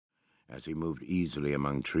as he moved easily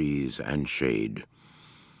among trees and shade.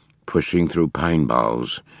 Pushing through pine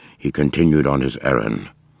boughs, he continued on his errand.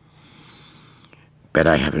 Bet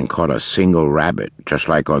I haven't caught a single rabbit, just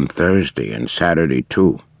like on Thursday and Saturday,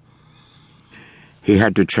 too. He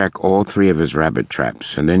had to check all 3 of his rabbit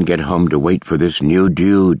traps and then get home to wait for this new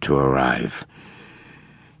dude to arrive.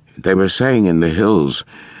 They were saying in the hills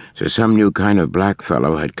that some new kind of black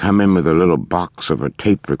fellow had come in with a little box of a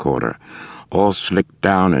tape recorder, all slicked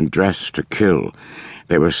down and dressed to kill.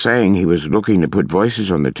 They were saying he was looking to put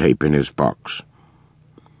voices on the tape in his box.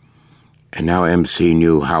 And now MC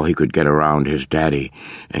knew how he could get around his daddy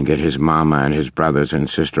and get his mama and his brothers and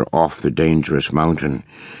sister off the dangerous mountain.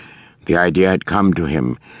 The idea had come to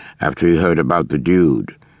him after he heard about the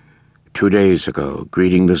dude. 2 days ago,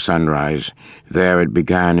 greeting the sunrise, there it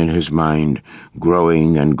began in his mind,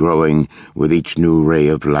 growing and growing with each new ray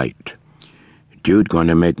of light. Dude going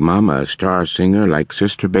to make Mama a star singer like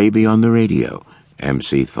Sister Baby on the radio,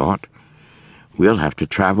 MC thought. We'll have to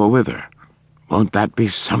travel with her. Won't that be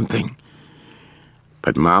something?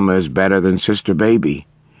 But Mama is better than Sister Baby.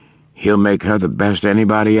 He'll make her the best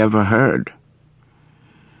anybody ever heard.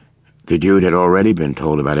 The dude had already been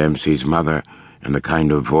told about MC's mother and the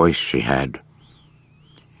kind of voice she had.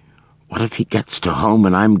 What if he gets to home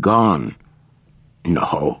and I'm gone?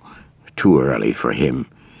 No, too early for him.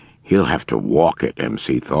 He'll have to walk it,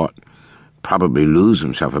 MC thought. Probably lose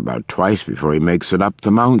himself about twice before he makes it up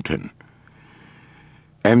the mountain.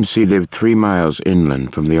 MC lived 3 miles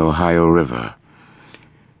inland from the Ohio River.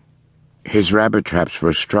 His rabbit traps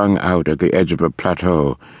were strung out at the edge of a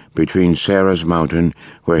plateau between Sarah's Mountain,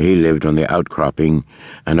 where he lived on the outcropping,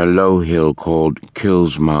 and a low hill called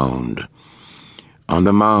Kill's Mound. On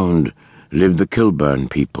the mound lived the Kilburn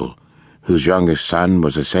people, whose youngest son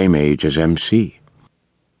was the same age as MC.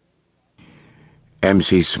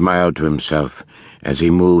 MC smiled to himself as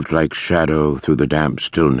he moved like shadow through the damp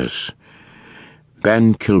stillness.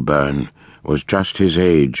 Ben Kilburn was just his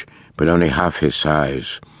age, but only half his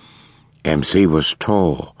size. MC was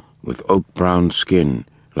tall, with oak-brown skin,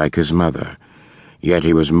 like his mother, yet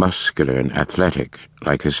he was muscular and athletic,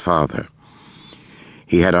 like his father.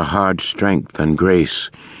 He had a hard strength and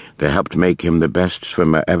grace that helped make him the best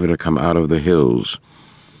swimmer ever to come out of the hills.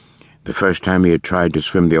 The first time he had tried to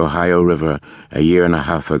swim the Ohio River a 1.5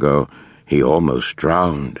 years ago, he almost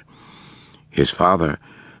drowned. His father,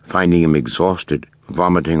 finding him exhausted,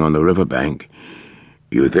 vomiting on the riverbank,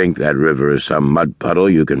 "You think that river is some mud puddle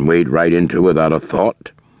you can wade right into without a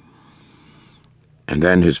thought?" And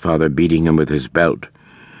then his father beating him with his belt.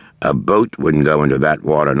 "A boat wouldn't go into that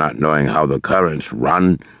water not knowing how the currents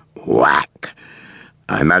run. Whack!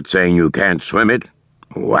 I'm not saying you can't swim it.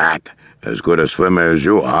 Whack! As good a swimmer as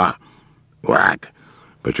you are. Whack!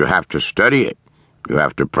 But you have to study it. You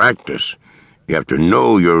have to practice. You have to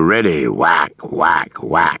know you're ready. Whack, whack,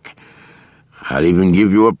 whack. I'll even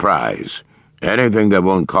give you a prize. Anything that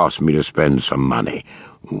won't cost me to spend some money.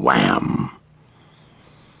 Wham!"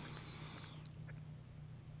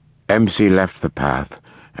 MC left the path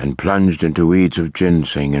and plunged into weeds of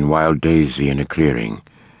ginseng and wild daisy in a clearing.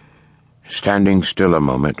 Standing still a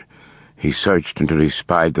moment, he searched until he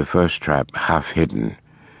spied the first trap half hidden.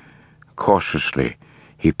 Cautiously,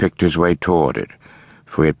 he picked his way toward it,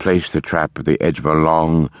 for he had placed the trap at the edge of a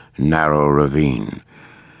long, narrow ravine.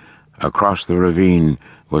 Across the ravine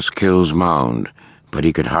was Kill's Mound, but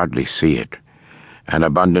he could hardly see it. An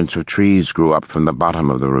abundance of trees grew up from the bottom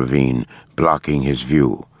of the ravine, blocking his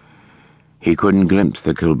view. He couldn't glimpse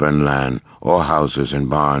the Kilburn land, or houses and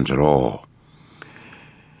barns at all.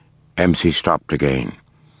 MC stopped again.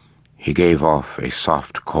 He gave off a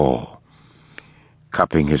soft call.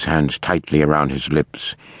 Cupping his hands tightly around his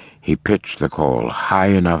lips, he pitched the call high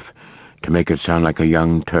enough to make it sound like a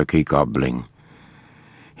young turkey gobbling.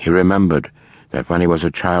 He remembered that when he was a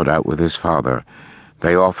child out with his father,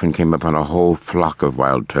 they often came upon a whole flock of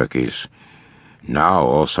wild turkeys. Now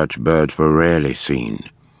all such birds were rarely seen.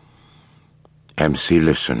 MC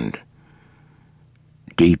listened.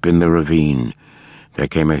 Deep in the ravine, there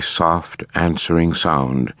came a soft, answering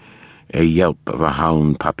sound, a yelp of a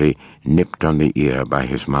hound puppy nipped on the ear by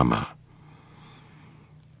his mama.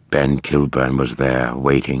 Ben Kilburn was there,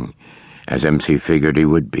 waiting, as MC figured he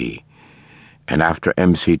would be, and after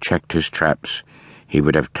MC checked his traps, he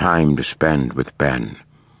would have time to spend with Ben.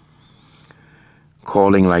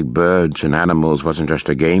 Calling like birds and animals wasn't just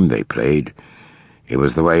a game they played. It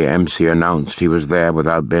was the way MC announced he was there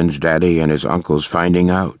without Ben's daddy and his uncles finding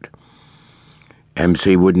out.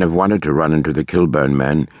 MC wouldn't have wanted to run into the Kilburn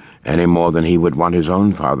men any more than he would want his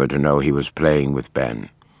own father to know he was playing with Ben.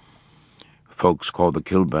 Folks called the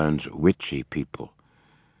Kilburns witchy people.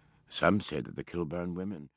 Some said that the Kilburn women